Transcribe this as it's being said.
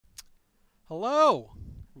Hello!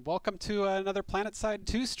 Welcome to another PlanetSide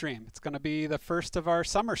 2 stream. It's going to be the first of our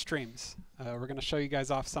summer streams. We're going to show you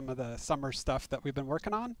guys off some of the summer stuff that we've been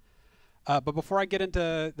working on. But before I get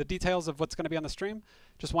into the details of what's going to be on the stream,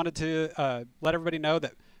 just wanted to let everybody know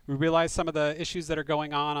that we realize some of the issues that are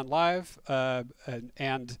going on live,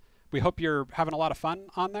 and we hope you're having a lot of fun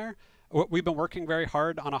on there. We've been working very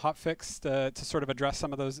hard on a hotfix to sort of address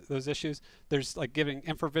some of those issues. There's like getting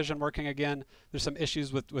InfraVision working again. There's some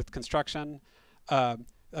issues with construction.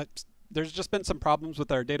 There's just been some problems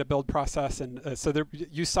with our data build process, and so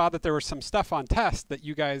you saw that there was some stuff on test that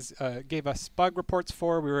you guys gave us bug reports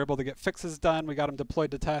for. We were able to get fixes done. We got them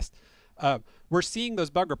deployed to test. We're seeing those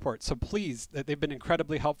bug reports, so please, they've been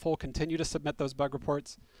incredibly helpful. Continue to submit those bug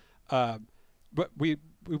reports. But we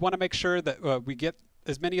want to make sure that we get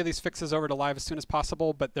as many of these fixes over to live as soon as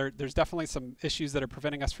possible, but there's definitely some issues that are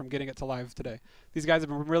preventing us from getting it to live today. These guys have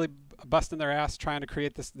been really busting their ass trying to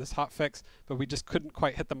create this hot fix, but we just couldn't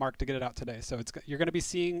quite hit the mark to get it out today. So you're going to be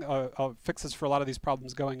seeing fixes for a lot of these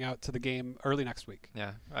problems going out to the game early next week.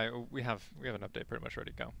 Yeah, we have an update pretty much ready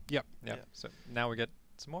to go. Yep. So now we get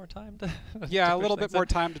some more time to yeah, a little bit more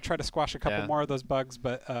time to try to squash a couple more of those bugs,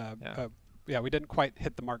 but yeah, we didn't quite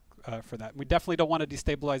hit the mark for that. We definitely don't want to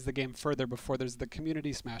destabilize the game further before there's the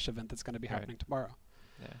community smash event that's going to be happening tomorrow.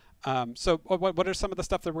 Yeah. So what are some of the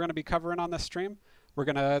stuff that we're going to be covering on this stream? We're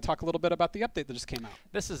going to talk a little bit about the update that just came out.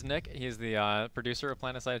 This is Nick. He's the producer of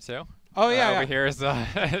PlanetSide 2. Oh, yeah. Over here is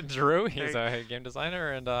Drew. He's a game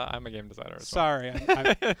designer, and I'm a game designer as well. Sorry,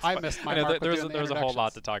 I missed my mark. There's a whole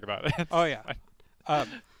lot to talk about. Oh, yeah.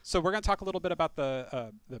 So we're going to talk a little bit about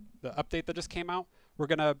the update that just came out. We're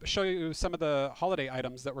going to show you some of the holiday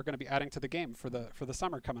items that we're going to be adding to the game for the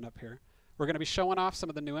summer coming up here. We're going to be showing off some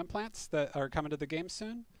of the new implants that are coming to the game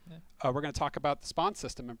soon. Yeah. We're going to talk about the spawn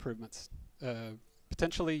system improvements.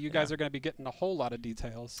 Potentially, you guys are going to be getting a whole lot of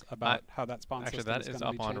details about how that spawn system is going to be changed. Actually,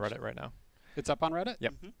 that is up on Reddit right now. It's up on Reddit?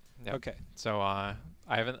 Yep. Yep. Okay. So I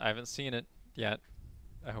haven't seen it yet.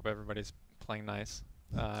 I hope everybody's playing nice.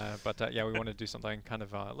 But yeah, we want to do something kind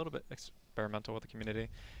of a little bit experimental with the community.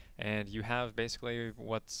 And you have basically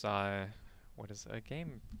what is a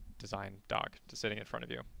game design doc sitting in front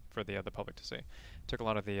of you for the public to see. Took a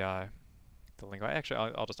lot of the lingo.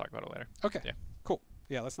 Actually, I'll just talk about it later. Okay. Yeah. Cool.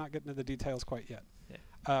 Yeah, let's not get into the details quite yet.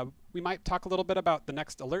 Yeah. We might talk a little bit about the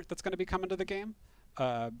next alert that's going to be coming to the game.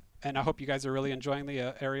 And I hope you guys are really enjoying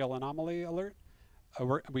the aerial anomaly alert.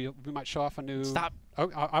 We might show off a new. Stop. Oh,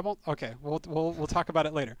 I won't. Okay, we'll talk about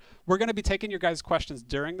it later. We're going to be taking your guys' questions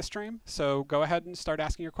during the stream, so go ahead and start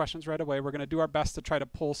asking your questions right away. We're going to do our best to try to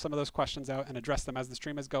pull some of those questions out and address them as the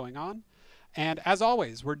stream is going on. And as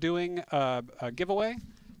always, we're doing a giveaway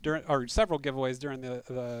or several giveaways during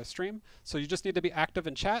the stream. So you just need to be active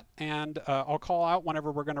in chat, and I'll call out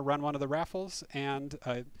whenever we're going to run one of the raffles, and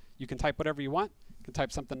you can type whatever you want. You can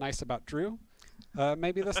type something nice about Drew.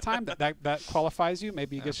 Maybe this time that qualifies you.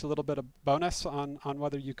 Maybe you get you a little bit of bonus on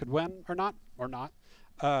whether you could win or not.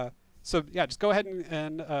 So yeah, just go ahead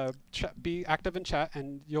and be active in chat,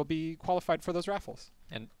 and you'll be qualified for those raffles.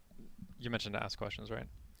 And you mentioned to ask questions, right?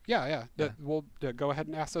 Yeah. We'll go ahead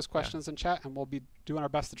and ask those questions in chat, and we'll be doing our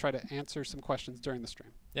best to try to answer some questions during the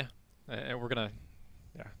stream. Yeah, and we're gonna,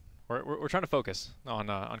 We're trying to focus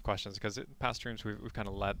on questions, because past streams we've kind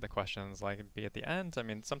of let the questions be at the end. I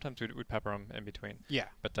mean, sometimes we'd pepper them in between. Yeah.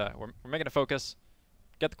 But we're making a focus.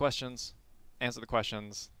 Get the questions, answer the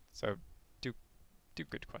questions. So do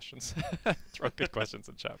good questions. Throw good questions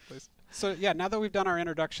in chat, please. So yeah, now that we've done our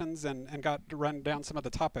introductions and got to run down some of the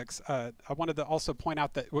topics, I wanted to also point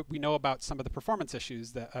out that we know about some of the performance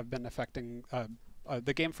issues that have been affecting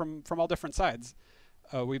the game from all different sides.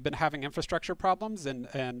 We've been having infrastructure problems, and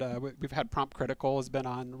we've had Prompt Critical has been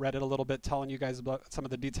on Reddit a little bit telling you guys about some of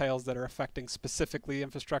the details that are affecting specifically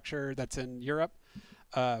infrastructure that's in Europe.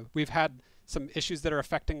 We've had some issues that are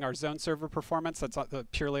affecting our zone server performance. That's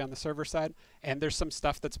purely on the server side. And there's some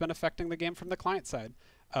stuff that's been affecting the game from the client side.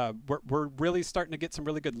 We're really starting to get some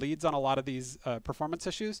really good leads on a lot of these performance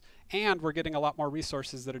issues, and we're getting a lot more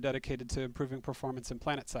resources that are dedicated to improving performance in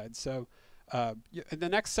PlanetSide. So in the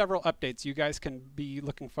next several updates, you guys can be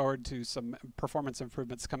looking forward to some performance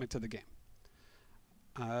improvements coming to the game.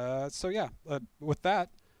 So yeah, with that,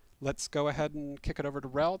 let's go ahead and kick it over to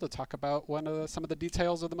Rel to talk about some of the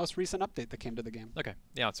details of the most recent update that came to the game. Okay,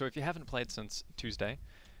 yeah, so if you haven't played since Tuesday,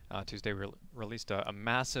 we released a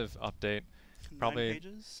massive update. 9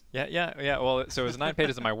 pages? Yeah, well, so it was 9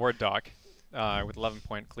 pages in my Word doc with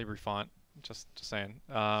 11-point Calibri font. Just saying.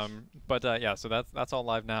 Yeah, so that's all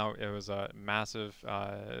live now. It was a massive,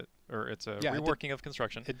 it's a reworking of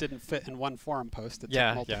construction. It didn't fit in one forum post. It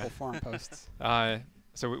took multiple forum posts.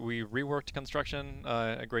 so we reworked construction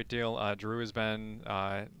a great deal. Drew has been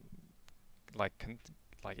like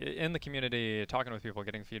in the community, talking with people,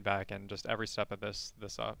 getting feedback, and just every step of this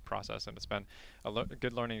process. And it's been a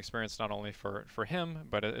good learning experience, not only for him,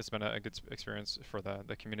 but it's been a good experience for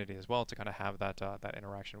the community as well, to kind of have that that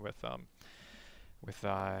interaction with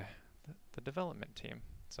the development team.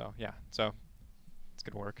 So yeah, so it's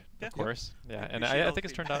good work, of course. Yeah, and I think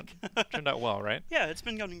it's turned out well, right? Yeah, it's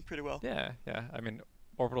been going pretty well. Yeah, yeah. I mean,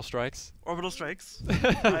 orbital strikes. Orbital strikes.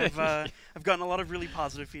 I've gotten a lot of really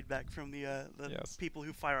positive feedback from the Yes. people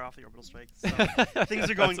who fire off the orbital strikes. So things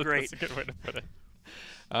are going great. That's a good way to put it.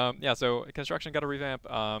 Yeah, so construction got a revamp.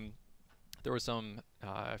 There was some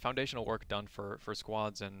foundational work done for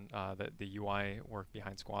squads and the UI work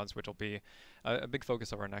behind squads, which will be a big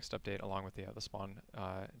focus of our next update, along with the spawn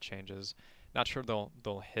changes. Not sure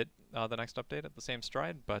they'll hit the next update at the same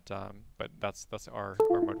stride, but that's our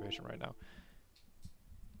motivation right now.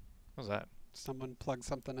 What was that? Someone plugged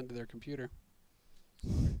something into their computer.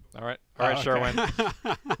 All right, Okay. Sherwin.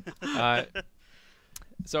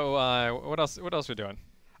 So what else we doing?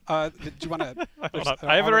 Did you want to? Hold on.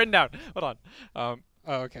 I have it written down. Hold on.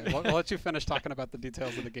 Oh, okay. We'll let you finish talking about the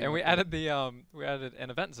details of the game. And we added an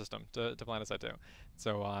event system to PlanetSide 2.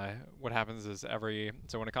 So what happens is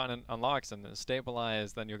when a continent unlocks and is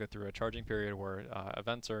stabilized, then you'll go through a charging period where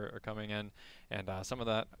events are coming in, and some of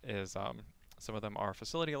that is some of them are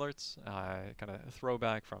facility alerts, kind of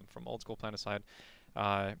throwback from old school PlanetSide.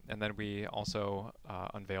 And then we also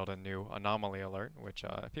unveiled a new anomaly alert, which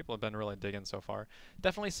people have been really digging so far.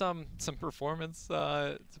 Definitely some performance.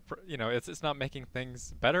 It's not making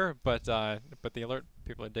things better, but the alert,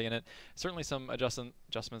 people are digging it. Certainly some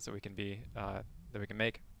adjustments that we can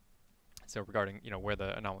make. So regarding where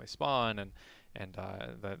the anomalies spawn and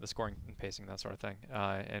the scoring and pacing, that sort of thing.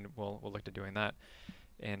 And we'll look to doing that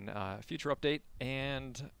in a future update.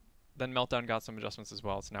 And then Meltdown got some adjustments as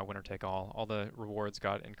well. It's now winner take all. All the rewards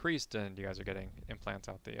got increased, and you guys are getting implants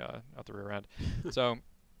out the rear end. So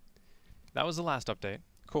that was the last update.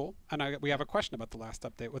 Cool. And we have a question about the last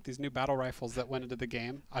update. With these new battle rifles that went into the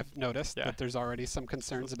game, I've noticed that there's already some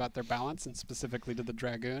concerns about their balance, and specifically to the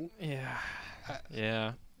Dragoon. Yeah.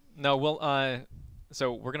 Yeah. No, we'll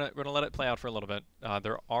so we're gonna let it play out for a little bit.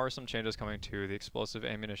 There are some changes coming to the explosive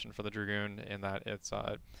ammunition for the Dragoon, in that its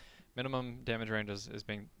minimum damage range is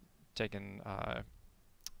being taken,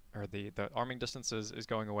 or the arming distance is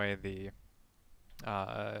going away.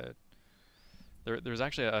 There's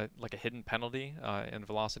actually a hidden penalty in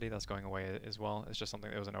velocity that's going away as well. It's just something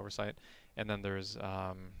that was an oversight. And then there's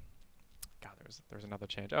there's another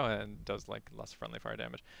change. Oh, and it does less friendly fire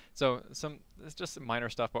damage. So it's just minor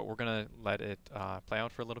stuff, but we're gonna let it play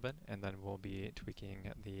out for a little bit, and then we'll be tweaking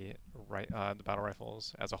the battle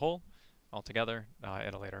rifles as a whole, all together,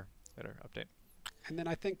 at a later update. And then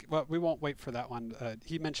I think, well, we won't wait for that one.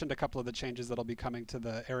 He mentioned a couple of the changes that'll be coming to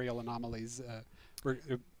the aerial anomalies.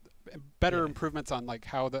 Better improvements on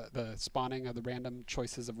how the spawning of the random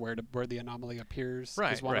choices of where the anomaly appears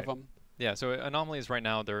is one of them. Yeah, so anomalies right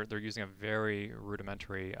now, they're using a very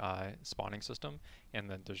rudimentary spawning system, and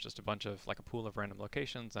then there's just a bunch of a pool of random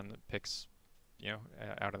locations, and it picks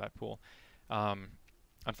out of that pool.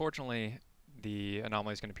 Unfortunately, the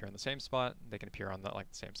anomalies can appear in the same spot. They can appear on the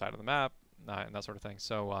same side of the map, and that sort of thing.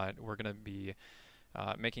 So we're going to be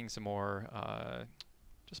making some more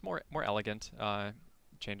more elegant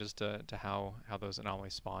changes to how those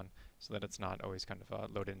anomalies spawn, so that it's not always kind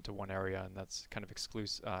of loaded into one area, and that's kind of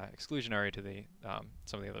exclusionary to the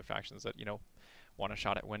some of the other factions that want a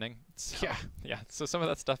shot at winning. So, yeah. So some of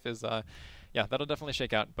that stuff is that'll definitely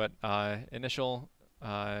shake out, but initial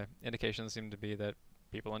indications seem to be that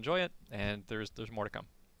people enjoy it, and there's more to come.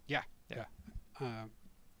 Yeah.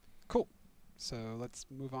 Cool. So let's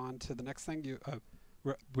move on to the next thing.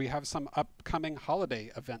 We have some upcoming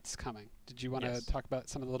holiday events coming. Did you want to talk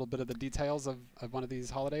about a little bit of the details of one of these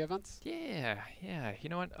holiday events? Yeah. You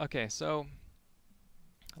know what? Okay, so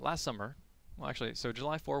last summer, well, actually, so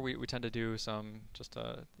July 4, we tend to do some just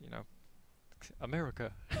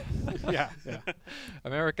America. yeah.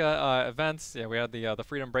 America events. Yeah, we had the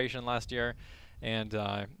Freedom Bration last year. And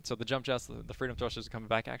so the jump jets, the Freedom Thrusters are coming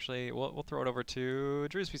back. Actually, we'll throw it over to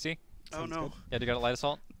Drew's PC. Oh, no. Good. Yeah, do you got a light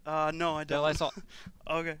assault? No, I don't. Got a light assault.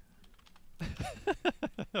 Okay.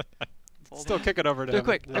 Still kick it over to him. him.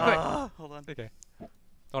 Quick. Hold on. Okay.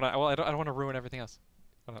 Hold on. Well, I don't want to ruin everything else.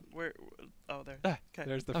 Hold on. Where? Oh, there. Okay.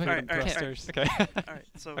 There's the Freedom Thrusters. Okay. All right.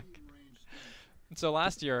 So. So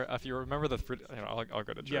last year, if you remember the, I'll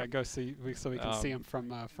go to Drew. Yeah, go see so we can see him from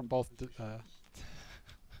both.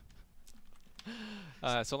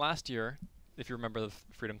 So last year, if you remember the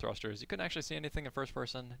Freedom Thrusters, you couldn't actually see anything in first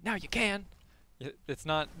person. Now you can. it's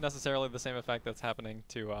not necessarily the same effect that's happening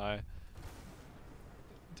to where?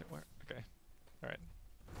 Okay. All right.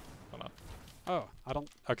 Hold on. Oh, I don't.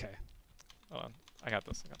 Okay. Hold on. I got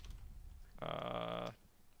this.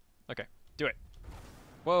 Okay. Do it.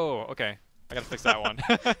 Whoa. Okay. I gotta fix that one.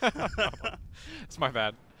 It's my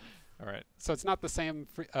bad. All right. So it's not the same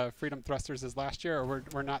freedom thrusters as last year, or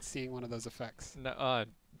we're not seeing one of those effects. No.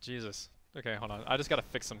 Jesus. Okay. Hold on. I just gotta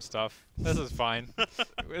fix some stuff. This is fine.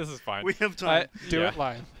 This is fine. We have time. Do it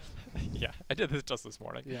live. Yeah. I did this just this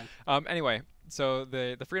morning. Yeah. Anyway, so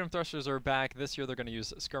the freedom thrusters are back this year. They're going to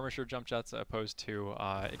use skirmisher jump jets opposed to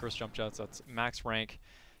Icarus jump jets. That's max rank,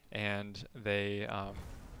 and they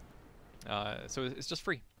so it's just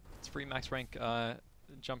free. It's free max rank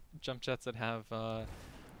jump jets that have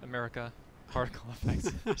America particle effects.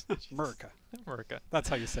 America. That's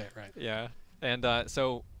how you say it, right? Yeah. And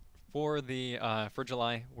so for the for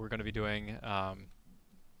July, we're going to be doing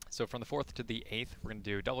so from the 4th to the 8th, we're going to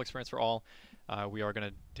do double experience for all. We are going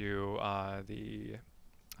to do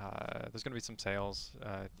there's going to be some sales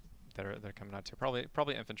that are coming out too.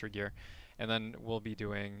 Probably infantry gear, and then we'll be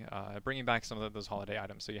doing bringing back some of those holiday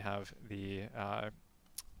items. So you have the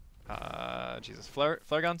flare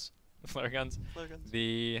guns, flare guns.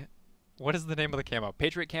 The what is the name of the camo?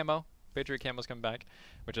 Patriot camo. Patriot camo's coming back,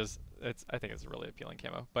 which is I think it's a really appealing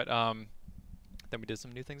camo. But then we did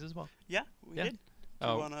some new things as well. Yeah, we did. Do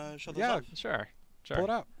you want to show those Yeah, off? Sure. Pull it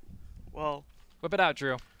out. Well, whip it out,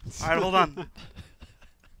 Drew. all right, hold on,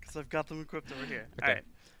 because I've got them equipped over here. Okay. All right.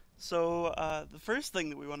 So the first thing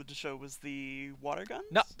that we wanted to show was the water guns.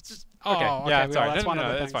 No. Oh, okay. okay. Yeah. Well, Sorry. that's No, one no,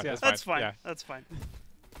 of the that's things. fine. Yeah. That's fine. Yeah. That's fine.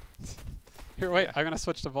 Here, wait. Yeah. I'm gonna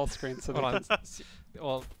switch to both screens so Hold that on.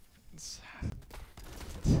 Well.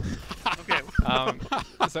 Okay.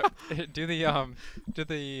 So do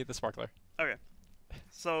the sparkler. Okay.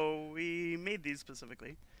 So we made these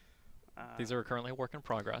specifically. These are currently a work in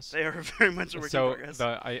progress. They are very much a work in progress.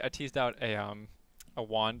 So I teased out a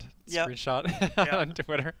wand Yep. screenshot Yep. on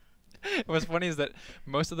Twitter. What's funny is that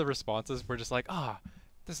most of the responses were just like,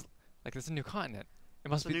 this is a new continent. It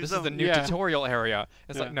must be. new This is the zone." new Yeah. tutorial area.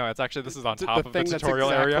 It's Yeah. like no, it's actually this is on the top of the thing that's tutorial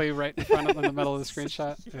exactly area. right in front of in the middle of the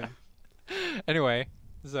screenshot. Yeah. Anyway,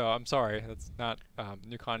 so I'm sorry, that's not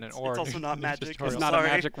new continent or It's also not new magic. tutorial. It's not Sorry.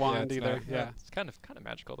 a magic wand it's either. not- Yeah. it's kind of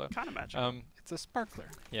magical though. Kind of magic. It's a sparkler.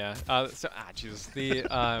 Yeah. So Jesus. The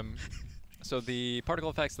so the particle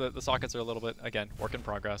effects, the sockets are a little bit again work in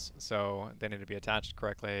progress. So they need to be attached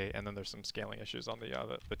correctly, and then there's some scaling issues on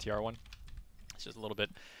the TR one. It's just a little bit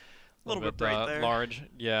bright there. large.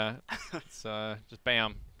 Yeah. It's just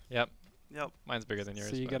bam. Yep. Yep. Mine's bigger than yours.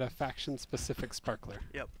 So you but- get a faction-specific sparkler.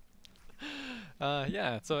 Yep.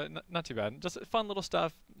 yeah, so not too bad. Just fun little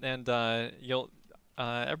stuff, and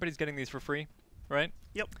everybody's getting these for free, right?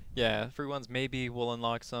 Yep. Yeah, free ones. Maybe we'll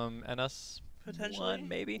unlock some NS Potentially. one,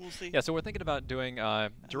 maybe. We'll see. Yeah, so we're thinking about doing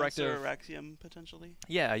directive. Araxium potentially.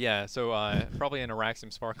 Yeah. So probably an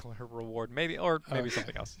Araxium Sparkler reward, maybe, or maybe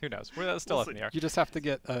something else. Who knows? That's still We'll up in see. the air. You just have to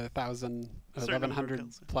get 1,000, Certain number of 1,100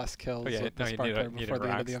 kills. plus kills Oh yeah, with the no, you sparkler need before to the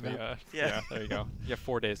end of the Arax event. Yeah. There you go. You have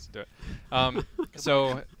 4 days to do it.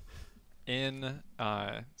 So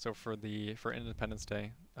for Independence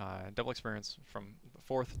Day, double experience from the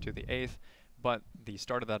 4th to the 8th, but the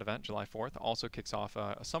start of that event, July 4th, also kicks off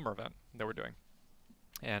a summer event that we're doing.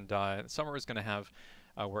 And summer is going to have,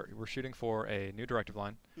 we're shooting for a new directive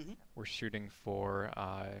line. Mhm. We're shooting for,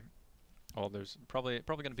 there's probably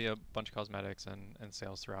going to be a bunch of cosmetics and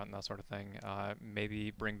sales throughout and that sort of thing.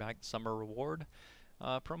 Maybe bring back summer reward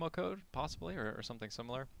promo code, possibly, or something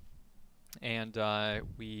similar. And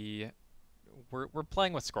we're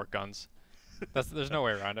playing with squirt guns. There's no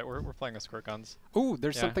way around it. We're playing with squirt guns. Ooh,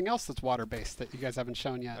 there's Yeah. something else that's water-based that you guys haven't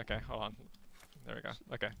shown yet. Okay, hold on. There we go.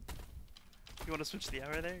 Okay. You want to switch the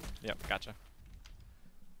hour there? Yep, gotcha.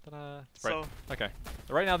 Ta-da. So Right. Okay.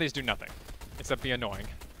 Right now these do nothing, except be annoying.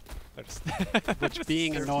 They're just Which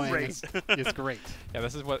being They're annoying great. is great. yeah,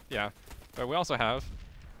 this is what. Yeah, but we also have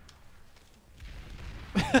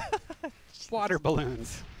Water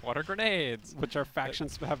balloons, water grenades. which are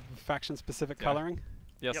have faction-specific Yeah. coloring.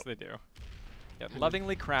 Yes, Yep. they do. Yeah,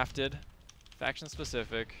 lovingly crafted,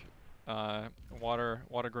 faction-specific water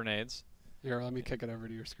grenades. Here, let me kick it over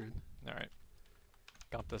to your screen. All right.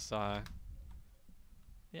 Got this.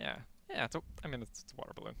 Yeah. It's a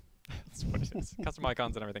water balloon. That's what it is. Custom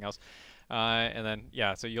icons and everything else. And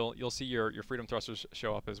then so you'll see your freedom thrusters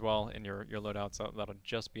show up as well in your loadout. So that'll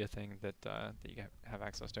just be a thing that you have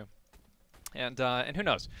access to. And who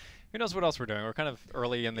knows? Who knows what else we're doing? We're kind of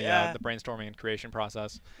early in the brainstorming and creation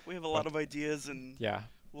process. we have a lot of ideas, and Yeah.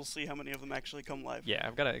 we'll see how many of them actually come live. Yeah.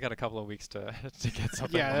 I've got a couple of weeks to get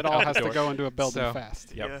something. Yeah, it out all the has to door. go into a building So,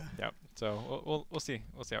 fast. Yep. Yeah. Yep. So we'll see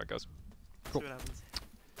how it goes. Cool. See what happens.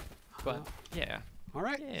 But yeah. All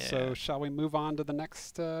right. Yeah. So shall we move on to the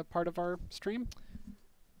next part of our stream?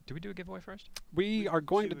 Do we do a giveaway first? We are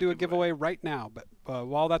going to do a giveaway right now, but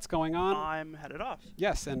while that's going on, I'm headed off.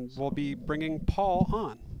 yes, and we'll be bringing Paul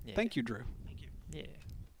on. Yeah. Thank you, Drew. Thank you. Yeah.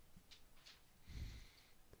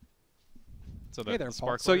 So Hey there, the Paul.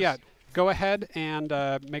 sparklers. So yeah, go ahead and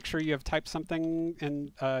make sure you have typed something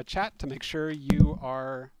in chat to make sure you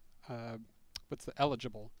are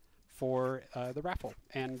eligible for the raffle.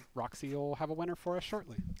 And Roxy will have a winner for us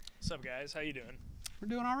shortly. What's up, guys? How you doing? We're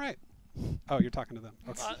doing all right. Oh, you're talking to them.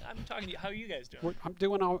 Okay. I'm talking to you. How are you guys doing? I'm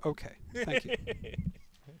doing all okay. Thank you.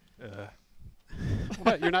 Uh,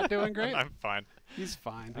 What? You're not doing great? I'm fine. He's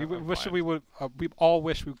fine. I'm We wish fine. we would. We all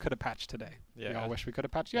wish we could have patched today. We Yeah. all wish we could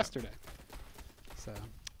have patched Yeah. yesterday. So,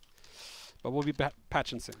 but we'll be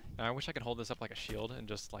patching soon. I wish I could hold this up like a shield and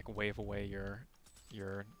just like wave away your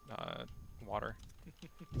water.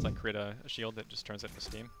 It's like create a shield that just turns it into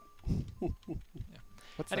steam.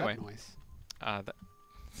 What's Anyway. that noise? That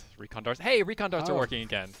recon darts. Hey, recon darts are Oh. working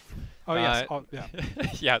again. Oh yes. Uh, Oh yeah.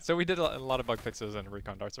 Yeah, so we did a lot of bug fixes and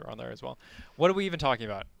recon darts are on there as well. What are we even talking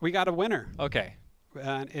about? We got a winner, Okay.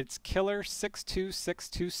 and it's Killer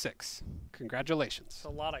 62626. Congratulations. It's a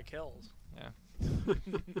lot of kills. Yeah.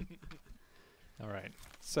 All right.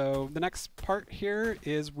 So the next part here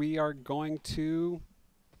is we are going to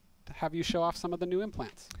have you show off some of the new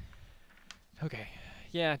implants. Okay.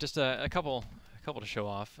 Yeah, just a couple to show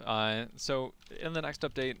off. So in the next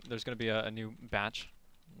update, there's going to be a new batch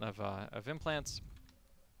of implants,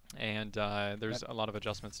 and there's a lot of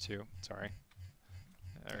adjustments to. Sorry.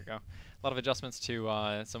 There we go. A lot of adjustments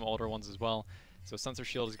to some older ones as well. So sensor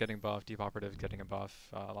shield is getting buffed, deep operative is getting a buff.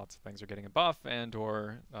 Lots of things are getting a buff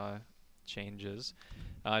and/or changes.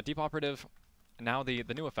 Deep operative. Now the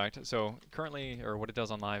new effect. So currently, or what it does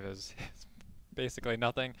on live is basically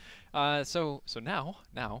nothing. So now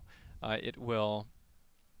it will.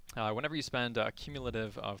 Whenever you spend a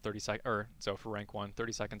cumulative of 30 seconds, or so for rank 1,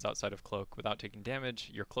 30 seconds outside of cloak without taking damage,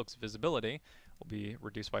 your cloak's visibility will be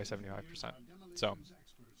reduced by 75%. So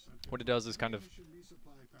what it does is kind of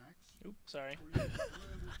Oops, sorry.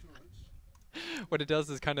 what it does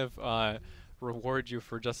is kind of reward you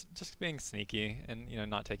for just being sneaky and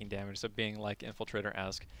not taking damage. So being like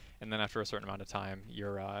infiltrator-esque, and then after a certain amount of time,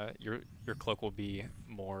 your cloak will be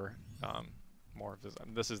more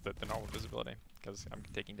this is the normal visibility because I'm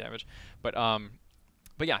taking damage, but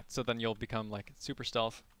yeah. So then you'll become like super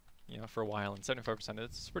stealth, for a while, and 75%.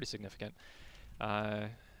 It's pretty significant. I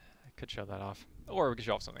could show that off, or we could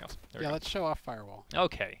show off something else. There we Yeah, go. let's show off Firewall.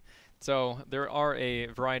 Okay, so there are a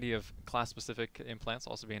variety of class-specific implants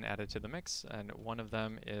also being added to the mix, and one of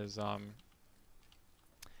them is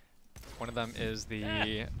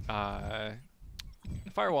the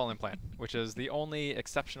Firewall implant, which is the only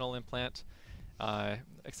exceptional implant,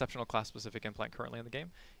 exceptional class-specific implant currently in the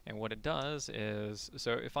game. And what it does is,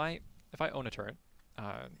 so if I own a turret,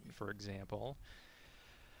 for example,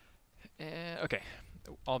 okay,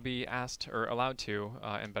 I'll be asked or allowed to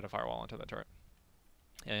embed a firewall into that turret.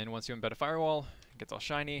 And once you embed a firewall, it gets all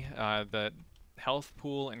shiny. The health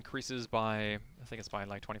pool increases by, I think it's by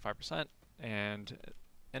like 25%, and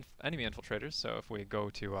enemy infiltrators. So if we go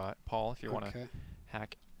to Paul, if you want to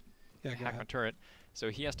hack Yeah, go my ahead. turret, so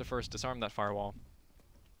he has to first disarm that firewall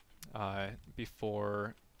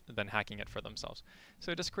before then hacking it for themselves.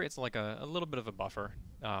 So it just creates like a little bit of a buffer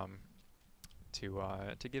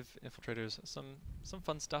to give infiltrators some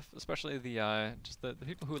fun stuff, especially the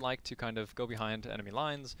people who like to kind of go behind enemy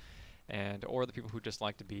lines, or the people who just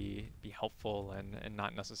like to be helpful and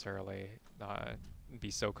not necessarily be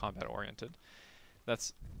so combat oriented.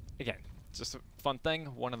 That's again just a fun thing.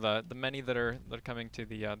 One of the many that are coming to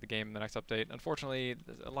the game in the next update. Unfortunately,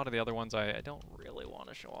 a lot of the other ones I don't really want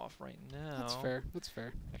to show off right now. That's fair. That's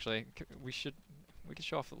fair. Actually, we could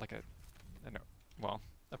show off like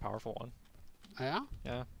a powerful one. Yeah.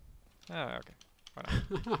 Yeah. Okay. Why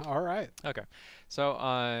not? All right. Okay. So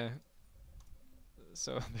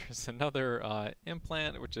so there's another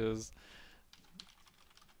implant which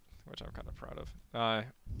I'm kind of proud of.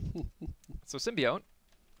 So Symbiote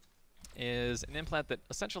is an implant that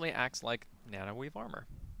essentially acts like nanoweave armor.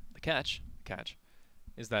 The catch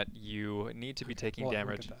is that you need to be taking Well, look at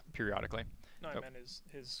damage that. periodically. No, I Oh. meant his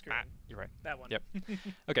screen. You're right. That one. Yep.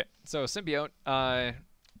 Okay, so Symbiote,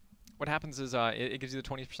 what happens is it gives you the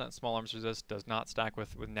 20% small arms resist, does not stack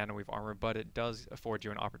with nanoweave armor, but it does afford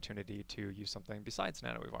you an opportunity to use something besides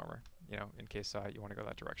nanoweave armor, in case you want to go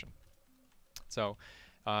that direction. So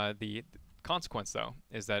the consequence, though,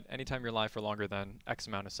 is that anytime you're alive for longer than X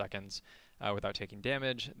amount of seconds without taking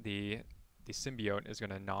damage, the the symbiote is going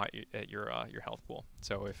to gnaw at your health pool.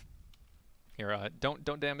 So if you're don't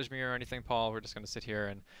damage me or anything, Paul. We're just going to sit here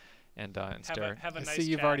and stare. Have a I nice see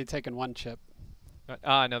you've chat. already taken one chip.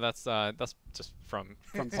 No, that's just from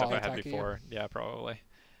stuff Paul I had attacking you? before. Yeah, probably.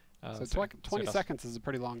 So so 20 that's- seconds is a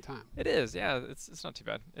pretty long time. It is, yeah. It's not too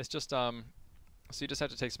bad. It's just so you just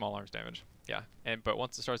have to take small arms damage. Yeah, but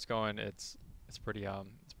once it starts going, it's pretty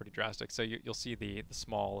drastic. So you'll see the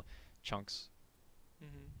small chunks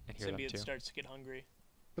and hear them Symbiote too. starts to get hungry.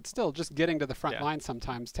 But still, just getting to the front Yeah. line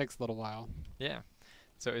sometimes takes a little while. Yeah.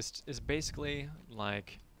 So it's basically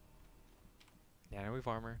like nanowave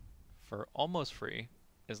armor for almost free,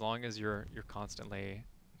 as long as you're constantly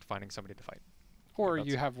finding somebody to fight. Or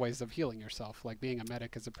That's- you have ways of healing yourself. Like being a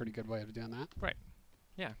medic is a pretty good way of doing that.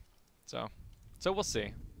 So we'll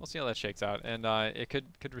see. We'll see how that shakes out, and it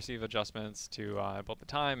could receive adjustments to both the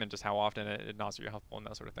time and just how often it gnaws at your health pool and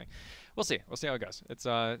that sort of thing. We'll see. We'll see how it goes. It's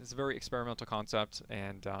a very experimental concept,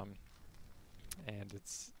 and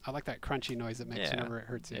it's I like that crunchy noise it makes Yeah. whenever it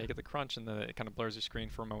hurts you. yeah, you get the crunch, and then it kind of blurs your screen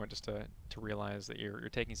for a moment just to realize that you're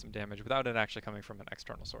taking some damage without it actually coming from an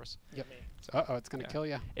external source. Yep. Me. So Uh-oh, it's going to yeah. kill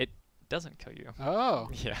you. It doesn't kill you. Oh.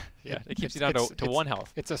 Yeah, It- it keeps it's- you down to it's- 1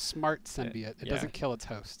 health. It's a smart symbiote. It yeah. doesn't kill its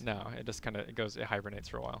host. No, it just kind of it hibernates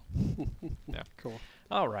for a while. Yeah. Cool.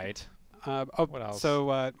 All right. What else?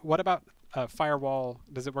 So what about Firewall?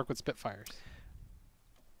 Does it work with Spitfires?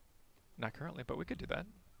 Not currently, but we could do that.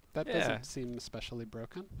 That Yeah. doesn't seem especially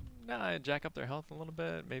broken. Nah, jack up their health a little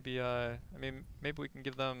bit. Maybe maybe we can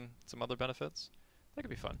give them some other benefits. That could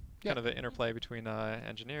be fun. Yeah. Kind of an interplay between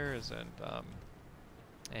engineers and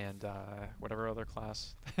whatever other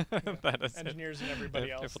class that is. Engineers and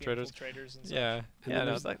everybody else, the Infiltrators. infiltrators and such. Yeah. And Yeah. then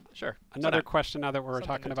No, there's sure. Another question now that we're Something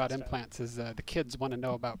talking to about test out. implants is the kids want to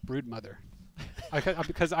know about Broodmother.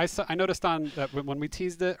 Because I noticed on that when we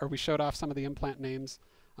teased it or we showed off some of the implant names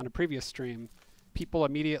on a previous stream, people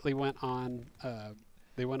immediately went on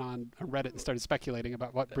Reddit and started speculating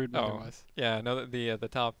about what Broodmother was. Yeah. No, the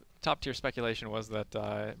top tier speculation was that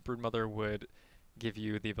Broodmother would give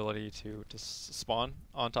you the ability to spawn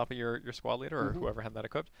on top of your squad leader or Mhm. whoever had that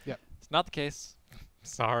equipped. Yep. It's not the case.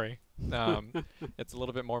 Sorry. It's a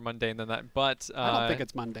little bit more mundane than that, but I don't think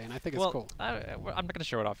it's mundane. I think it's cool. I'm not going to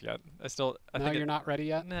show it off yet. I No, think you're not ready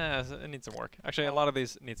yet? Nah, it needs some work. Actually, a lot of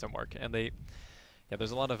these need some work, and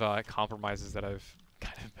there's a lot of compromises that I've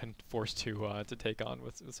kind of been forced to take on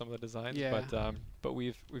with some of the designs. Yeah. But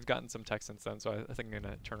we've gotten some tech since then, so I think I'm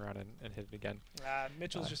gonna turn around and hit it again.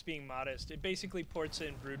 Mitchell's just being modest. It basically ports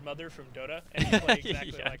in Broodmother from Dota, and you play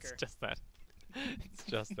exactly yeah, like it's her. just that. It's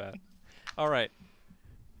just that. All right.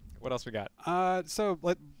 What else we got? So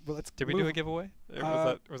let's. Did we do a giveaway?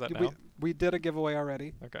 Or was that now? We did a giveaway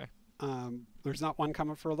already. Okay. There's not one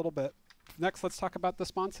coming for a little bit. Next, let's talk about the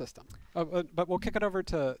spawn system. But we'll kick it over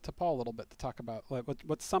to Paul a little bit to talk about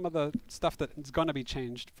what's some of the stuff that is going to be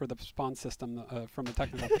changed for the spawn system from a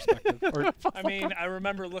technical perspective. Or I mean, I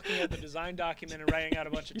remember looking at the design document and writing out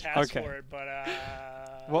a bunch of tasks Okay. for it, but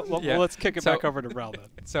Yeah. let's kick it So- back over to Rel then.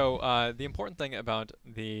 So the important thing about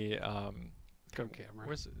the Go camera.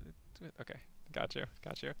 Where's okay, got you.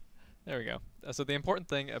 There we go. So the important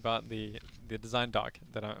thing about the design doc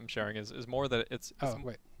that I'm sharing is more that it's Oh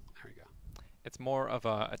wait, there we go. it's more of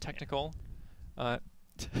a technical. sorry.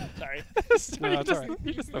 No, that's all right.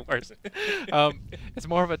 You're just the worst. It's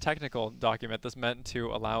more of a technical document that's meant to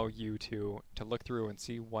allow you to look through and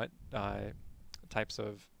see what types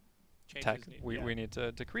of tech Changes we need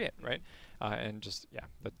to create, right? And just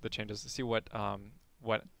the changes to see what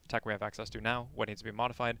tech we have access to now, what needs to be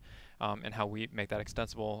modified, and how we make that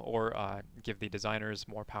extensible or give the designers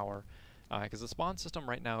more power. Because the spawn system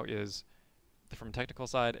right now is, from a technical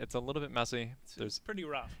side, it's a little bit messy. It's pretty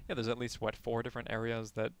rough. There's at least 4 different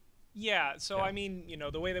areas that. Yeah, so Yeah. I mean,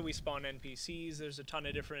 the way that we spawn NPCs, there's a ton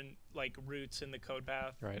of different routes in the code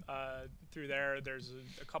path. Right. Through there, there's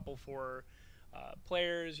a couple for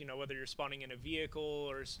players. Whether you're spawning in a vehicle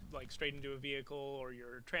or straight into a vehicle, or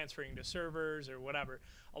you're transferring to servers or whatever.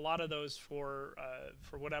 A lot of those for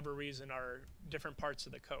whatever reason are different parts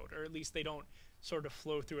of the code, or at least they don't sort of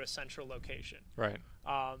flow through a central location. Right.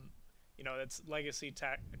 That's legacy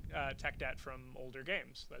tech debt from older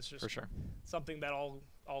games. That's just For sure. something that all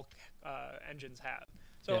engines have.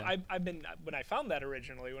 So Yeah. I've been, when I found that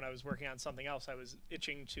originally, when I was working on something else, I was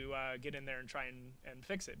itching to get in there and try and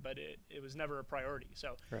fix it, but it was never a priority.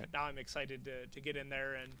 So Right. now I'm excited to get in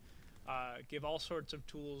there and give all sorts of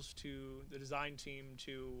tools to the design team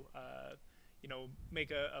to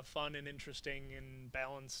make a fun and interesting and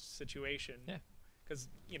balanced situation. Yeah. because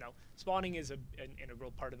spawning is an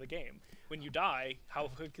integral part of the game. When you die, how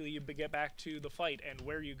quickly you get back to the fight and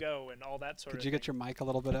where you go and all that sort of Could thing. you get your mic a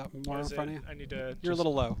little bit up more in front of you? I need to. You're a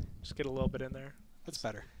little low. Just get a little bit in there. That's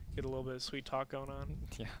better. Get a little bit of sweet talk going on.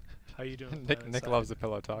 Yeah. How you doing? Nick loves the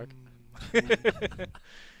pillow talk.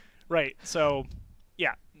 Right. So,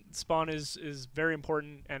 yeah, spawn is very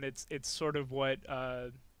important, and it's sort of what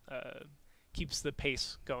keeps the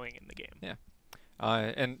pace going in the game. Yeah.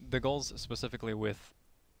 And the goals specifically with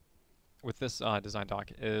this design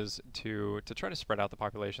doc is to try to spread out the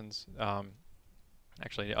populations.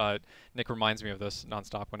 Actually, Nick reminds me of this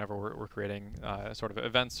nonstop whenever we're creating sort of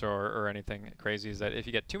events or anything crazy. Is that if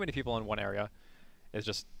you get too many people in one area, it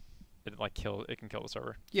can kill the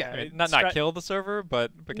server. Yeah, I mean, not kill the server, but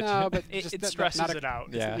no, but it stresses it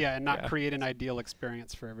out. Yeah, and not create an ideal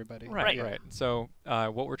experience for everybody. Right. So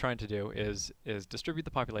what we're trying to do is distribute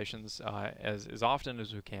the populations as often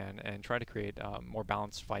as we can and try to create more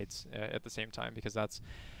balanced fights at the same time, because that's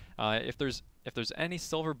if there's any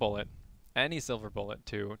silver bullet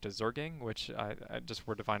to zerging, which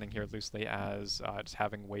we're defining here loosely as just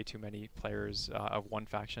having way too many players of one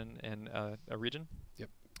faction in a region. Yep.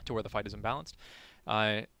 To where the fight is imbalanced,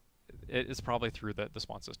 it is probably through the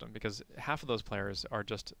spawn system, because half of those players are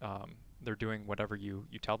just they're doing whatever you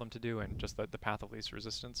tell them to do, and just the path of least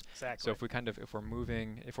resistance. Exactly. So if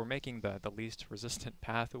we're making the least resistant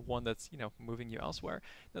path one that's moving you elsewhere,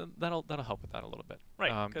 that'll help with that a little bit.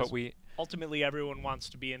 Right. But ultimately everyone wants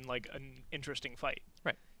to be in like an interesting fight.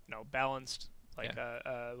 Right. Balanced.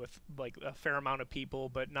 With like a fair amount of people,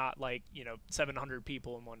 but not like 700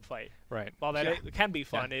 people in one fight. Right. While that it can be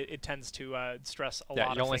fun, it tends to stress a lot.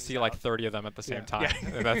 Yeah, you only see like out. 30 of them at the same time.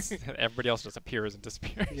 That's everybody else just appears and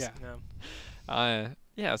disappears.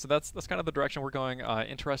 Yeah. So that's kind of the direction we're going.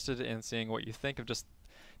 Interested in seeing what you think of just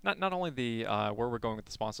not only the where we're going with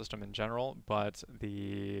the spawn system in general, but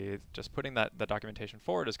just putting that documentation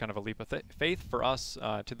forward is kind of a leap of faith for us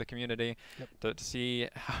to the community to see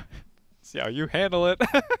how you handle it.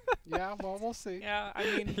 Yeah, well, we'll see. Yeah, I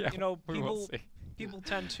mean, people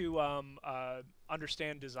tend to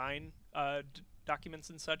understand design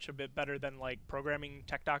documents and such a bit better than like programming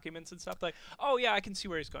tech documents and stuff. Like, oh yeah, I can see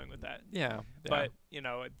where he's going with that. Yeah. But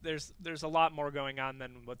there's a lot more going on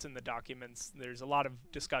than what's in the documents. There's a lot of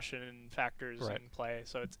discussion and factors in play.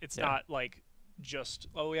 So it's not like just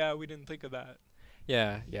we didn't think of that.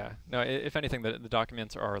 Yeah. No, if anything, the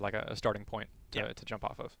documents are like a starting point to jump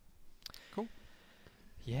off of. Cool.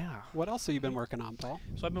 Yeah. What else have you been working on, Paul?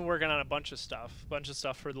 So I've been working on a bunch of stuff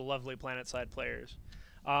for the lovely PlanetSide players.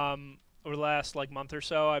 Over the last month or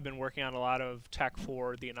so, I've been working on a lot of tech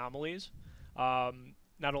for the anomalies.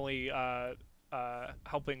 Not only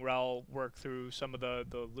helping Rel work through some of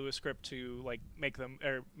the Lua script to make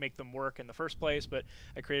them work in the first place, but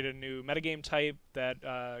I created a new metagame type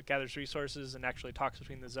that gathers resources and actually talks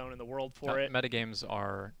between the zone and the world for it. Metagames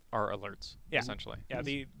are alerts, essentially. Yeah,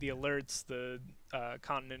 the alerts, the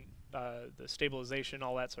continent, the stabilization,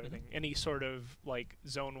 all that sort of thing. Any sort of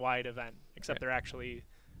zone-wide event, except they're actually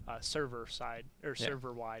server side or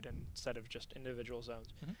server wide instead of just individual zones.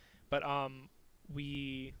 But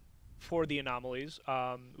for the anomalies,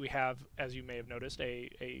 we have, as you may have noticed,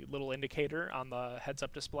 a little indicator on the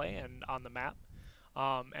heads-up display and on the map.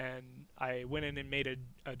 And I went in and made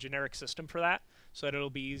a generic system for that, so that it'll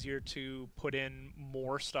be easier to put in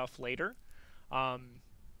more stuff later.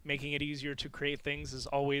 Making it easier to create things is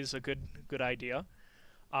always a good idea.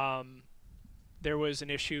 There was an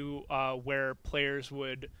issue where players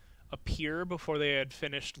would appear before they had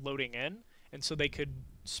finished loading in, and so they could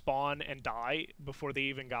spawn and die before they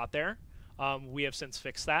even got there. We have since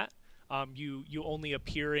fixed that. You only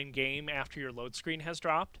appear in game after your load screen has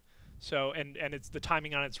dropped. So and it's the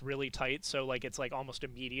timing on it's really tight. So it's almost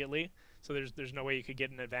immediately. So there's no way you could get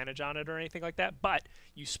an advantage on it or anything like that. But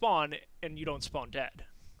you spawn and you don't spawn dead,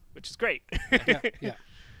 which is great. Yeah.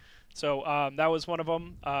 So that was one of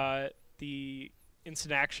them. The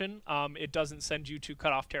instant action. It doesn't send you to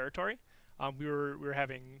cut off territory. We were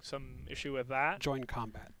having some issue with that. Join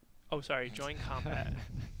combat. Oh, sorry, join combat.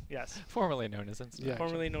 Yes. Formerly known as instant. Yeah.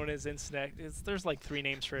 Formerly known as instant. There's 3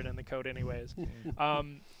 names for it in the code, anyways.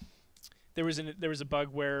 There was a bug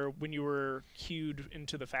where when you were queued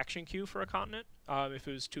into the faction queue for a continent, if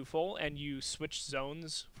it was too full and you switched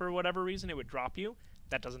zones for whatever reason, it would drop you.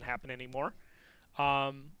 That doesn't happen anymore.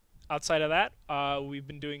 Outside of that, we've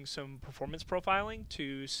been doing some performance profiling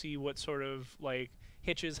to see what sort of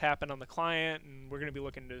hitches happen on the client, and we're going to be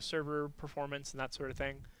looking into server performance and that sort of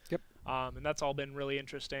thing. Yep. And that's all been really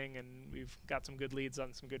interesting, and we've got some good leads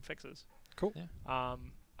on some good fixes. Cool. Yeah.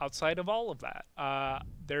 Outside of all of that,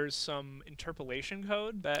 there's some interpolation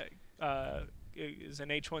code that is an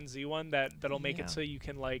H1Z1 that'll make it so you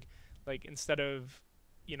can like instead of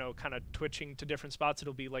kind of twitching to different spots,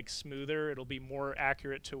 it'll be like smoother. It'll be more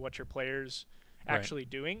accurate to what your player's actually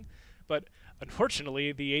doing. But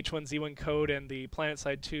unfortunately, the H1Z1 code and the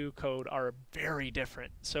PlanetSide 2 code are very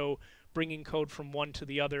different. So bringing code from one to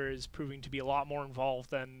the other is proving to be a lot more involved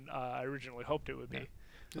than I originally hoped it would be.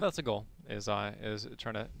 Well, that's the goal, is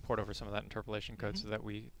trying to port over some of that interpolation code so that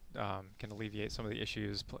we can alleviate some of the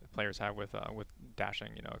issues players have with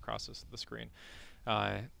dashing, across the screen.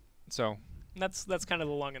 So that's kind of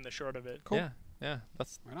the long and the short of it. Cool. Yeah,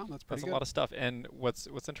 that's right on. That's a lot of stuff. And what's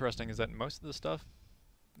interesting is that most of the stuff,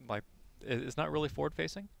 like, is not really forward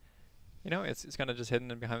facing. It's kind of just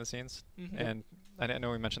hidden and behind the scenes. And I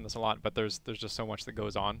know we mentioned this a lot, but there's just so much that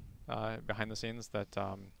goes on behind the scenes that.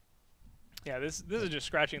 Yeah, this is just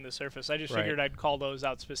scratching the surface. I just figured I'd call those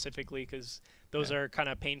out specifically because those are kind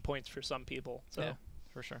of pain points for some people. So yeah,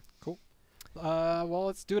 for sure. Cool. Well,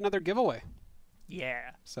 let's do another giveaway.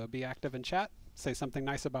 Yeah. So be active in chat. Say something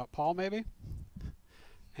nice about Paul, maybe.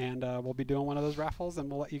 And we'll be doing one of those raffles, and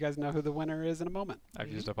we'll let you guys know who the winner is in a moment. I've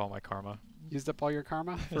used up all my karma. Used up all your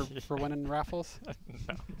karma for winning raffles?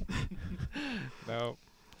 No.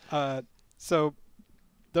 So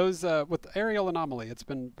those with aerial anomaly, it's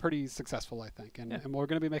been pretty successful, I think, and we're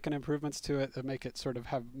going to be making improvements to it to make it sort of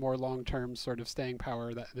have more long-term sort of staying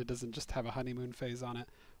power, that it doesn't just have a honeymoon phase on it.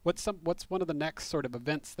 What's one of the next sort of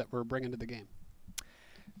events that we're bringing to the game?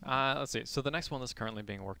 Let's see. So the next one that's currently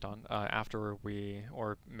being worked on after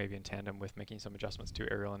or maybe in tandem with making some adjustments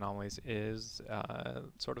to aerial anomalies, is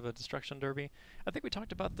sort of a destruction derby. I think we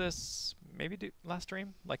talked about this maybe last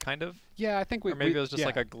stream, like kind of. Yeah, I think we. Or maybe it was just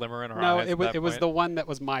like a glimmer in our eyes. No, it was the one that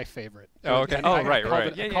was my favorite. Oh, okay. Right.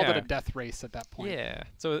 I called it a death race at that point. Yeah.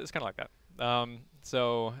 So it's kind of like that.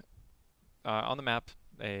 So on the map,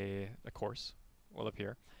 a course will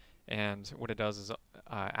appear. And what it does is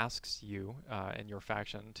asks you and your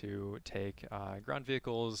faction to take ground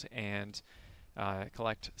vehicles and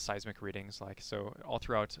collect seismic readings. So all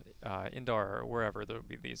throughout Indar or wherever, there will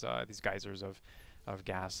be these geysers of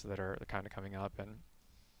gas that are kind of coming up,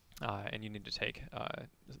 and you need to take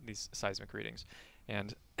these seismic readings.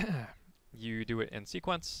 And you do it in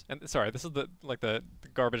sequence. And sorry, this is the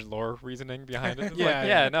garbage lore reasoning behind it.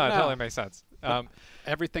 It totally makes sense.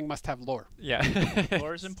 Everything must have lore. Yeah.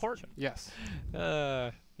 Lore is important. Yes.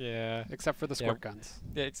 Yeah. Except for the squirt guns.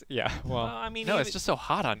 Well, I mean, no, it's just so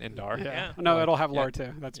hot on Indar. Yeah. No, it'll have lore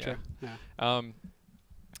too. That's true. Yeah.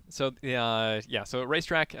 So so at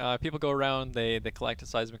racetrack, people go around, they collect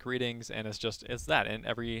seismic readings, and it's that. And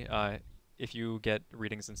every if you get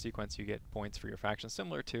readings in sequence, you get points for your faction,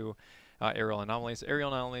 similar to aerial anomalies.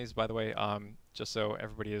 Aerial anomalies, by the way, just so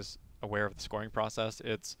everybody is aware of the scoring process,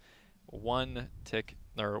 it's 1 tick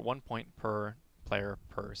or 1 point per player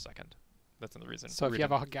per second. That's in the reason. So if you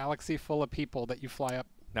have a galaxy full of people that you fly up.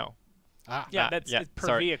 No. Yeah, that's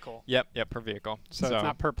per vehicle. Yep, per vehicle. So it's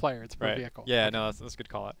not per player, it's per vehicle. Yeah, no, that's a good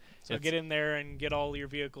call out. So get in there and get all your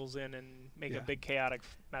vehicles in and make a big chaotic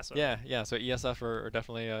mess of it. Yeah, so ESF are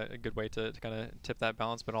definitely a good way to kind of tip that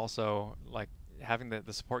balance, but also like having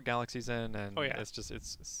the support galaxies in, and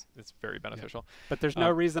it's very beneficial. But there's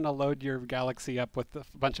no reason to load your galaxy up with a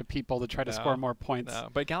bunch of people to try to score more points. No,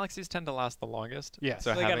 but galaxies tend to last the longest. Yeah,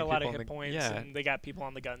 so they got a lot of hit points, and they got people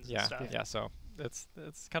on the guns and stuff. Yeah, so it's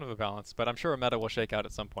kind of a balance, but I'm sure a meta will shake out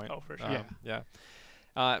at some point. Oh, for sure.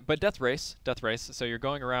 But death race. So you're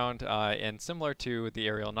going around, and similar to the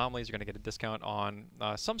aerial anomalies, you're going to get a discount on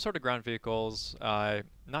some sort of ground vehicles.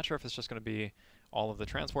 Not sure if it's just going to be all of the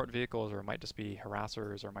transport vehicles, or it might just be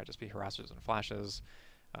harassers, or it might just be harassers and flashes.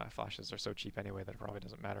 Flashes are so cheap anyway that it probably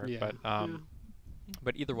doesn't matter.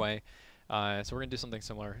 But either way, so we're going to do something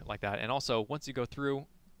similar like that. And also, once you go through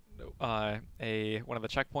one of the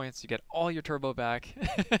checkpoints, you get all your turbo back.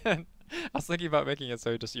 I was thinking about making it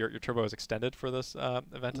so just your turbo is extended for this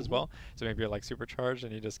event as well. So maybe you're like supercharged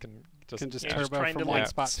and you just can turbo from one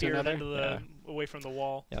spot to another. Away from the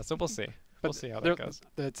wall. Yeah, so we'll see. We'll see how that goes.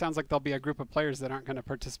 It sounds like there'll be a group of players that aren't going to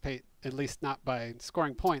participate, at least not by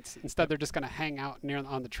scoring points. Instead, they're just going to hang out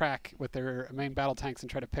on the track with their main battle tanks and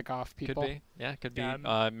try to pick off people. Could be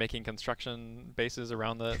making construction bases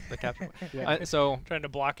around the capital. So trying to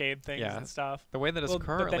blockade things and stuff. The way that it's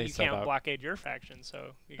currently but then you set can't up, blockade your faction,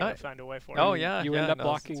 so you got to find a way for it. Oh yeah, you end up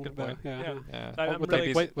blocking that's a good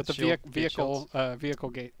point. with the vehicle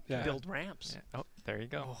gate. Yeah. Build ramps. Oh, there you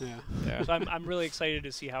go. So I'm really excited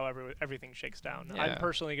to see how everything shakes down. I'm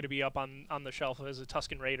personally going to be up on the shelf as a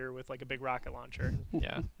Tusken Raider with like a big rocket launcher.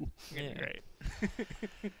 Great.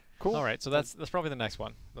 Cool. All right, so that's probably the next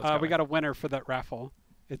one. We got a winner for that raffle.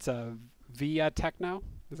 It's a Via Techno.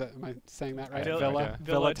 Is that, am I saying that right? Villa- Villa,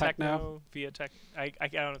 Villa Techno. Via Tech. I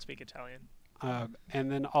don't speak Italian.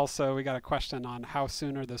 And then also we got a question on how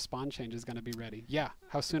soon are the spawn changes going to be ready? Yeah,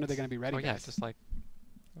 how soon are they going to be ready? Oh yeah, guys? just like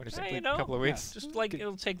what do you Hey, think? you a know, couple of yeah. weeks. Just like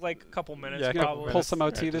it'll take like a couple minutes. Yeah, a couple probably. minutes. Pull some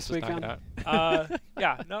OT Right, this just knock it weekend? out.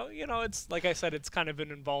 Yeah, no, you know, it's like I said, it's kind of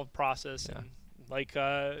an involved process, Yeah. and like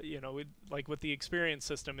you know, like with the experience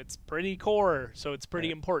system, it's pretty core, so it's pretty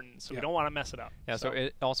Right. important. So Yeah. we don't want to mess it up. Yeah, so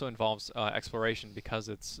it also involves exploration because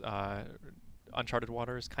it's uncharted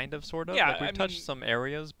waters, kind of, sort of. Yeah, like we've I touched mean- some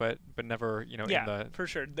areas, but never, you know, Yeah, in the for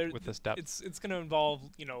sure. There, with this depth. it's going to involve,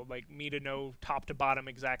 you know, like me to know top to bottom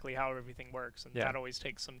exactly how everything works, and Yeah. that always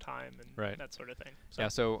takes some time and Right. that sort of thing. So Yeah,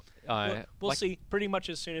 so we'll like- see pretty much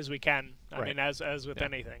as soon as we can. I Right. mean, as with Yeah.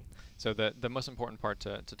 anything. So the most important part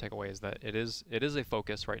to take away is that it is a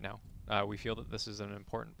focus right now. We feel that this is an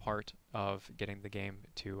important part of getting the game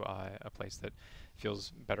to a place that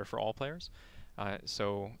feels better for all players.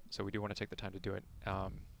 So we do want to take the time to do it,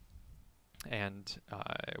 and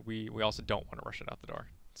we also don't want to rush it out the door.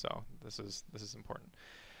 So this is important.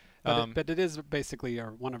 But it is basically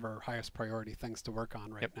one of our highest priority things to work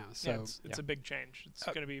on right Yep. now. So Yeah, it's a big change. It's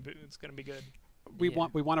gonna be good. we Yeah.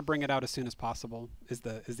 want to bring it out as soon as possible. Is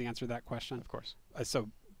the answer to that question? Of course.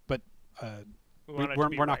 But Want it to we're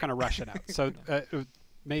be not right. going to rush it out. So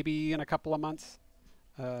maybe in a couple of months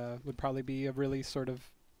would probably be a really sort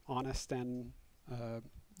of honest and Somewhat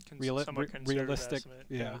conservative realistic. estimate,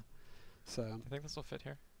 Yeah. So Do you think this will fit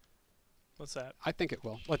here? What's that? I think it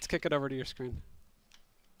will. Let's kick it over to your screen.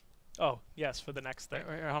 Oh, yes, for the next thing.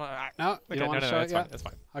 Wait, hold on. No, you don't want to show it it's yet? fine. It's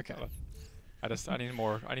fine. Okay. Hold on. I need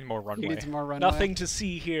more You runway. need some more runway. Nothing to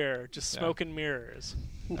see here, just Yeah. smoke and mirrors.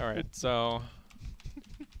 All right, so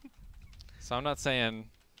I'm not saying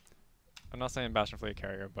Bastion Fleet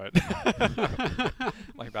Carrier, but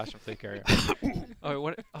like Bastion Fleet Carrier. Oh,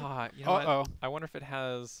 what? You know what? Uh-oh. I wonder if it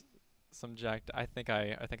has some jacked. I think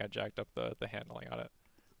I jacked up the handling on it.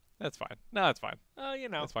 That's fine. No, it's fine. Oh, you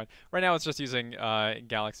know. It's fine. Right now, it's just using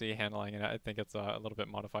Galaxy handling, and I think it's a little bit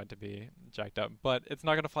modified to be jacked up. But it's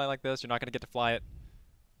not going to fly like this. You're not going to get to fly it.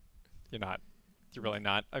 You're not. You're really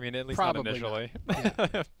not. I mean, at least Probably not not.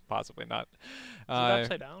 initially. Possibly not. Is it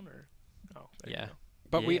upside down or? Oh, there yeah. you go.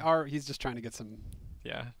 But we Yeah. are. He's just trying to get some.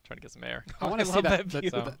 Yeah, trying to get some air. I want to see love that, that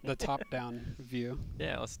view. the top-down view.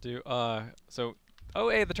 Yeah, let's do. So, oh,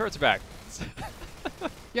 hey, the turrets are back.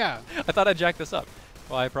 Yeah. I thought I jacked this up.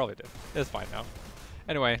 Well, I probably did. It's fine now.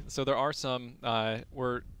 Anyway, so there are some.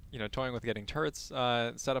 We're toying with getting turrets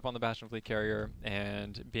set up on the Bastion Fleet Carrier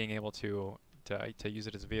and being able to use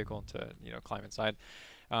it as a vehicle to climb inside.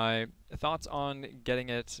 Thoughts on getting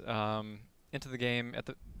it into the game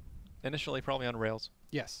initially probably on rails.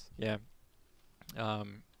 Yes. Yeah.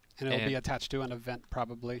 And it'll be attached to an event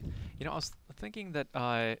probably. I was thinking that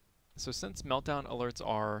so since meltdown alerts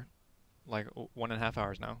are like 1.5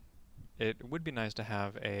 hours now, it would be nice to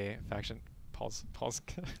have a faction. Paul's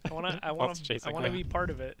I want Paul's to chasing be me. part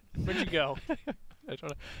of it. Where'd you go? I don't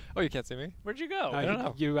know. Oh, you can't see me? Where'd you go? I don't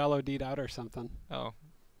know. You LOD'd out or something. Oh.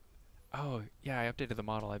 Oh, yeah, I updated the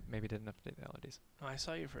model. I maybe didn't update the LEDs. Oh, I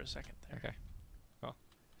saw you for a second there. Okay. Well.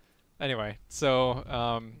 Anyway, so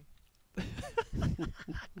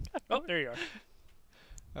Oh, there you are.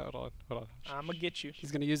 hold on. I'm gonna get you.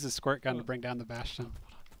 He's going to use his squirt gun to bring down the Bastion.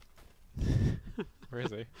 Where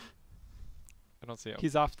is he? I don't see him.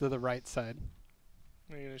 He's off to the right side.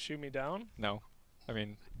 Are you gonna shoot me down? No. I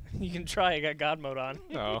mean, You can try. I got God mode on.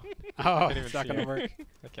 no. Oh, Can't even it's not see going to you. work.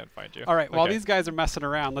 I can't find you. All right, while Okay. these guys are messing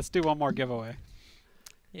around, let's do one more giveaway.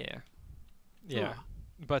 Yeah. Yeah. Oh.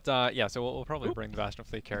 But yeah, so we'll probably bring the Bastion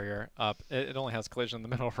Fleet Carrier up. It only has collision in the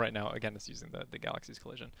middle right now. Again, it's using the Galaxy's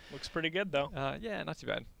collision. Looks pretty good though. Yeah, not too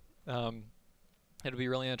bad. It'll be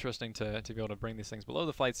really interesting to be able to bring these things below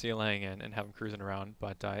the flight ceiling and have them cruising around.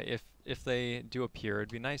 But if they do appear,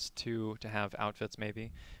 it'd be nice to have outfits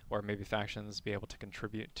maybe, or maybe factions be able to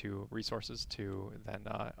contribute to resources to then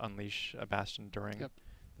unleash a Bastion during Yep.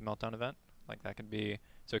 the Meltdown event. Like that could be,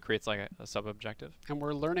 so it creates like a sub-objective. And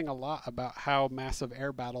we're learning a lot about how massive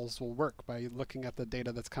air battles will work by looking at the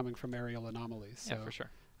data that's coming from aerial anomalies. Yeah, So for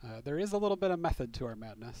sure. there is a little bit of method to our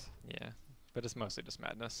madness. Yeah, but it's mostly just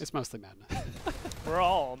madness. It's mostly madness. We're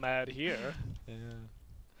all mad here. Yeah,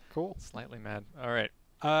 Cool. slightly mad. All right.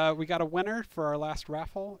 We got a winner for our last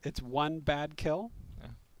raffle. It's one bad kill. Yeah.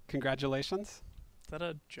 Congratulations. Is that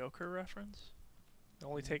a Joker reference? It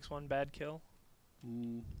only takes one bad kill?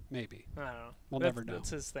 Maybe. I don't know. We'll never know.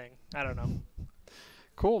 That's his thing. I don't know.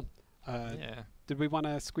 Cool. Yeah. Did we want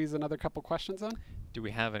to squeeze another couple questions in? Do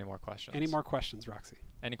we have any more questions? Any more questions, Roxy?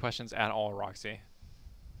 Any questions at all, Roxy?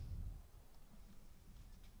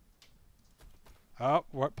 Oh,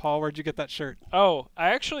 Paul, where'd you get that shirt? Oh, I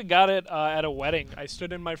actually got it at a wedding. I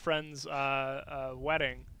stood in my friend's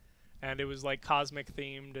wedding, and it was like cosmic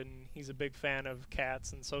themed, and he's a big fan of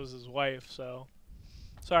cats, and so is his wife. So,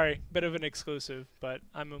 sorry, bit of an exclusive, but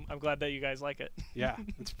I'm glad that you guys like it. Yeah,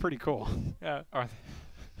 it's pretty cool. Yeah.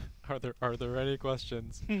 Are there any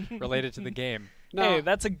questions related to the game? No, Hey,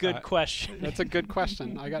 that's a good question. that's a good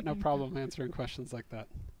question. I got no problem answering questions like that.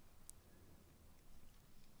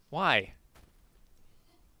 Why?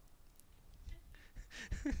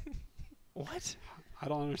 What? I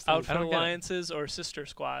don't understand. Outfit I don't get it. alliances or sister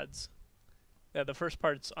squads? Yeah, the first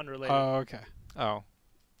part's unrelated. Oh, okay. Oh,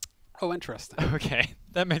 Oh, interesting. okay.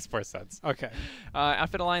 That makes more sense. Okay.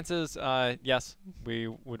 Outfit alliances, yes, we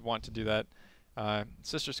would want to do that.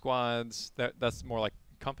 Sister squads, that's more like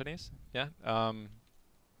companies. Yeah.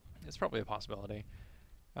 It's probably a possibility.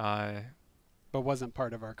 But wasn't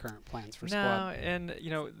part of our current plans for No, squad. and you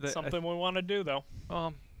know Something we want to do though.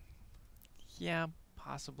 yeah,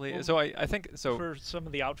 possibly. Well, So I think so. For some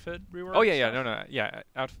of the outfit rework. Oh yeah, stuff? no, yeah.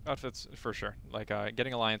 Outfits for sure. Like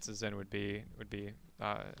getting alliances in would be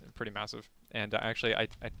pretty massive. And actually, I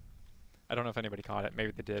don't know if anybody caught it.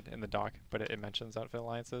 Maybe they did in the doc, but it mentions outfit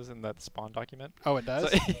alliances in that spawn document. Oh, it does?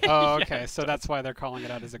 So Oh, yeah, okay. it So that's why they're calling it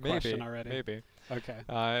out as a Maybe, question already. maybe. Okay.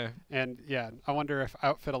 And yeah, I wonder if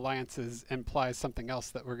outfit alliances implies something else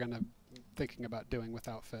that we're thinking about doing with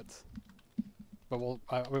outfits. But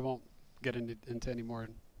we won't get into any more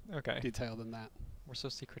Okay. detail than that. We're so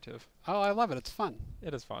secretive. Oh, I love it. It's fun.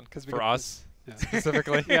 It is fun 'Cause we for get us Yeah.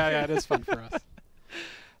 specifically. Yeah, it is fun for us.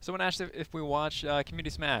 Someone asked if we watch Community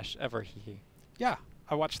Smash ever. Yeah,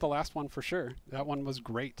 I watched the last one for sure. That one was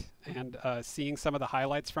great, and seeing some of the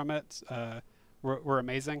highlights from it were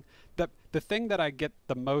amazing. The thing that I get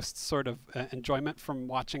the most sort of enjoyment from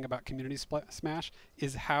watching about Community Smash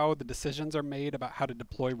is how the decisions are made about how to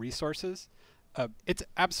deploy resources. It's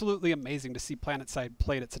absolutely amazing to see PlanetSide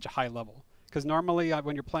played at such a high level, because normally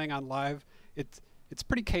when you're playing on live, it's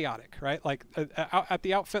pretty chaotic, right? Like at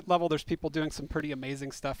the outfit level, there's people doing some pretty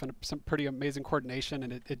amazing stuff and some pretty amazing coordination,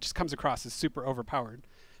 and it just comes across as super overpowered.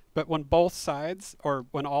 But when both sides, or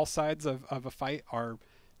when all sides of a fight are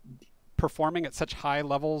performing at such high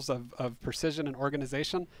levels of precision and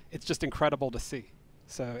organization, it's just incredible to see.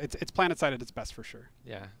 So it's PlanetSide at its best for sure.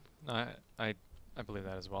 Yeah, no, I believe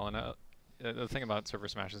that as well. And the thing about Server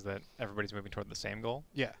Smash is that everybody's moving toward the same goal.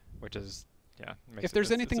 Yeah. Which is If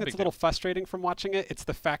there's anything it's that's a little frustrating from watching it, it's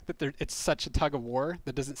the fact that it's such a tug of war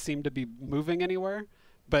that doesn't seem to be moving anywhere.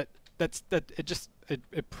 But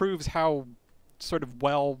it proves how sort of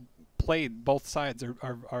well played both sides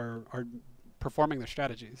are performing their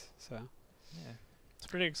strategies. So yeah. It's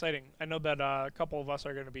pretty exciting. I know that a couple of us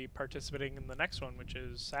are going to be participating in the next one, which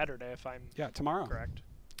is Saturday, if I'm tomorrow. correct.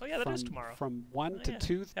 Oh yeah, that is tomorrow. From 1 to yeah.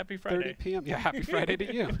 2:30 Happy Friday. p.m. Yeah, happy Friday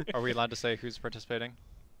to you. Are we allowed to say who's participating?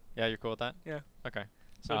 Yeah, you're cool with that? Yeah. Okay.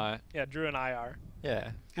 So yeah, Drew and I are.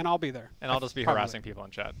 Yeah. And I'll be there. And I'll just be Probably. harassing people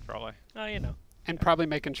in chat, probably. Oh, you know. And probably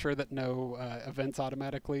making sure that no events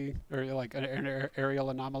automatically, or like an aerial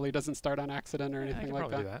anomaly doesn't start on accident or Yeah, I anything can like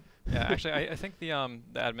probably that. do that. Yeah, actually, I think the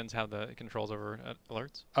admins have the controls over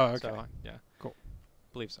alerts. Oh, okay. So, yeah. Cool.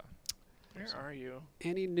 Believe so. Where are you?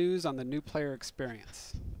 Any news on the new player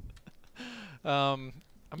experience? I'm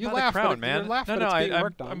You by laugh, the but crown, it- man. you laugh, no, but no, it's being I'm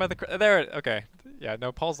worked on. by the there. Okay. Yeah,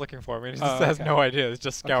 no, Paul's looking for me. He just has okay. no idea. He's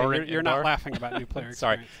just Okay, scouring. you're not indoor. laughing about new player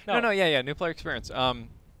Sorry. experience. No, yeah, new player experience.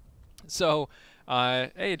 So,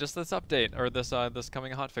 hey, just this update or this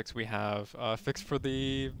coming hotfix we have fixed for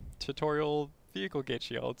the tutorial vehicle gate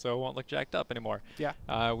shield, so it won't look jacked up anymore.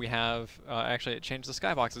 Yeah. We have actually it changed the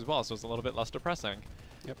skybox as well, so it's a little bit less depressing.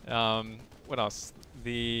 Yep. What else?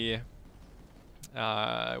 We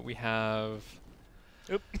have.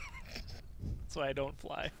 Oop. That's why I don't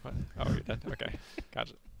fly. What? Oh, you're dead. Okay,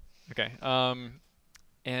 gotcha. Okay.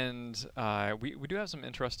 And we do have some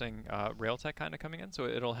interesting rail tech kind of coming in, so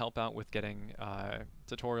it'll help out with getting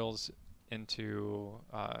tutorials into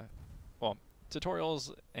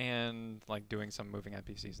tutorials and like doing some moving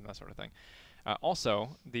NPCs and that sort of thing.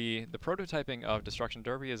 Also, the prototyping of Destruction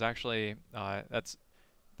Derby is actually that's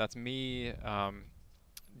me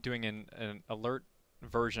doing an alert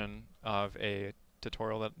version of a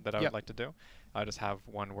tutorial that I would like to do. I just have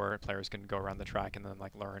one where players can go around the track and then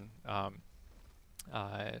like learn.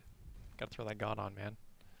 Gotta throw that god on, man.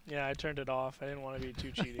 Yeah, I turned it off. I didn't want to be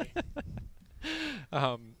too cheaty.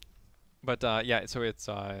 But yeah, so it's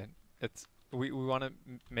we want to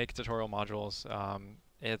make tutorial modules.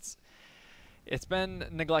 It's been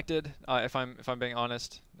neglected. If I'm being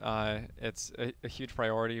honest, it's a huge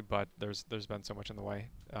priority, but there's been so much in the way.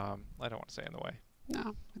 I don't want to say in the way.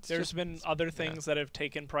 No, it's There's just been other things that have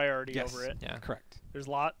taken priority Yes. over it. Yeah. correct. There's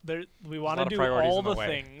a lot. We a want lot to of do priorities all in the the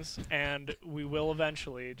way. things, and we will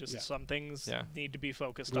eventually. Just Yeah. some things Yeah. need to be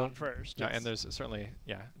focused Well, on first. Yeah, Yes. and there's certainly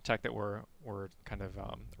tech that we're kind of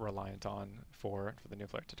reliant on for the new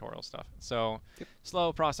Flare tutorial stuff. So Yep.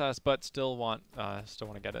 slow process, but still want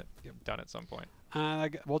to get it done at some point.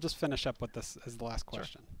 We'll just finish up with this as the last Sure.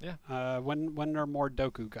 question. Yeah. When are more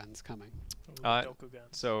Doku guns coming? Ooh, Uh, Doku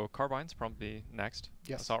guns. So carbines probably next.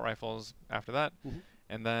 Yes. Assault rifles after that, Mhm.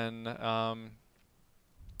 and then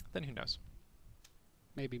who knows?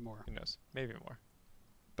 Maybe more, Who knows? Maybe more.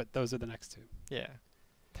 but those are the next two. Yeah.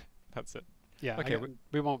 That's it. Yeah. Okay,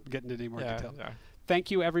 we won't get into any more yeah, detail. yeah.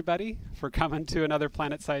 Thank you, everybody, for coming to another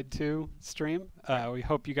PlanetSide 2 stream. We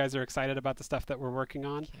hope you guys are excited about the stuff that we're working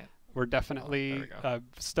on. Can't- We're definitely there we go.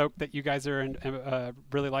 stoked that you guys are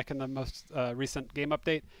really liking the most recent game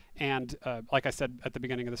update. And like I said at the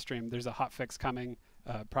beginning of the stream, there's a hot fix coming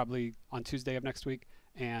probably on Tuesday of next week.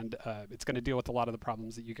 And it's going to deal with a lot of the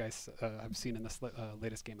problems that you guys have seen in this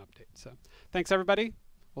latest game update. So thanks, everybody.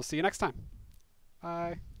 We'll see you next time.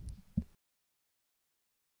 Bye.